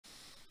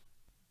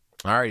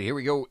All right, here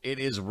we go. It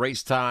is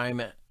race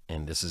time,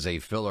 and this is a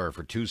filler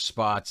for 2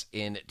 spots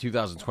in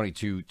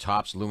 2022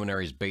 Topps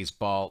Luminaries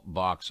Baseball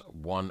Box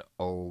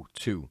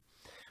 102.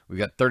 We've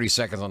got 30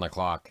 seconds on the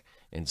clock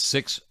and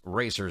 6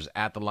 racers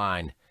at the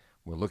line.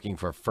 We're looking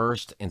for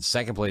first and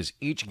second place,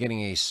 each getting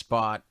a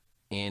spot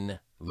in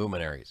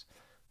Luminaries.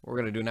 What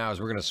we're going to do now is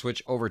we're going to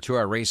switch over to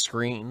our race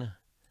screen.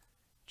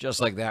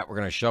 Just like that, we're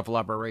going to shuffle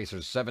up our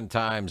racers 7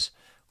 times.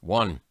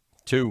 1,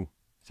 2,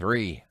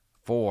 3,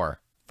 4,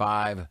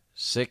 5,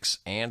 6,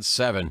 and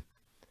 7.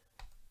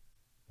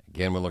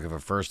 Again, we're looking for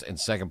first and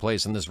second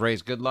place in this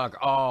race. Good luck,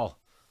 all.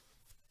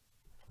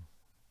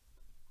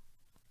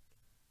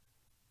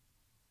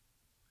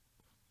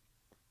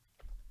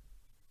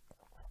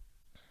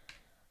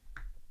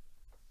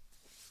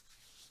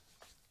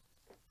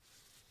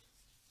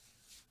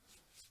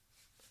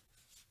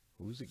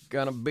 Who's it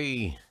gonna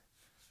be?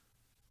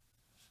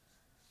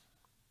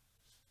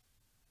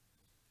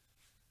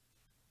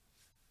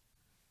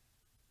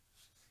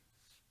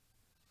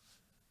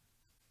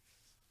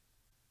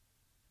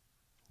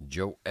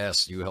 Joe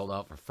S., you held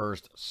out for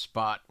first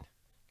spot.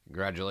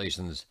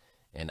 Congratulations.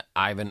 And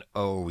Ivan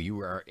O., you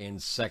are in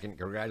second.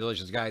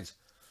 Congratulations, guys.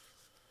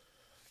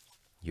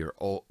 You're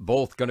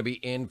both going to be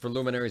in for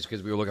Luminaries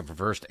because we were looking for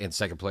first and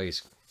second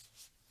place.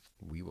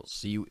 We will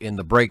see you in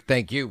the break.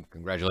 Thank you.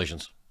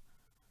 Congratulations.